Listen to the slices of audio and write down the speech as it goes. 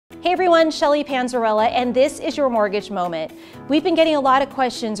Hey everyone, Shelly Panzarella, and this is your mortgage moment. We've been getting a lot of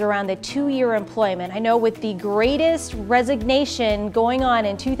questions around the 2-year employment. I know with the greatest resignation going on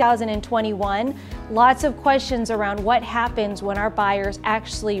in 2021, lots of questions around what happens when our buyers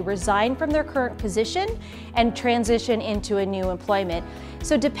actually resign from their current position and transition into a new employment.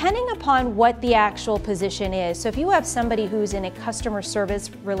 So depending upon what the actual position is, so if you have somebody who's in a customer service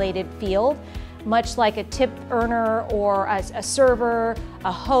related field, much like a tip earner or a server,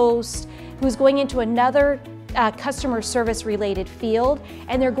 a host, who's going into another customer service related field,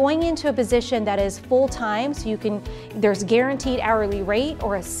 and they're going into a position that is full-time, so there's guaranteed hourly rate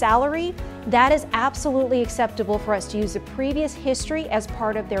or a salary, that is absolutely acceptable for us to use the previous history as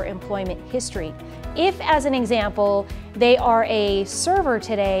part of their employment history. If, as an example, they are a server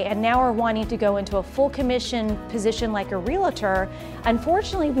today and now are wanting to go into a full commission position like a realtor,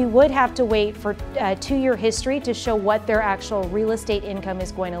 unfortunately we would have to wait for a 2-year history to show what their actual real estate income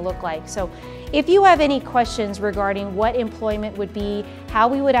is going to look like. So if you have any questions regarding what employment would be, how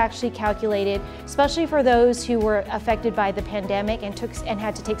we would actually calculate it, especially for those who were affected by the pandemic and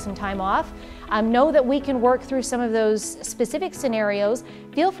had to take some time off, know that we can work through some of those specific scenarios.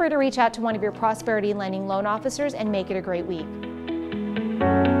 Feel free to reach out to one of your Prosperity Lending loan officers and make it a great week.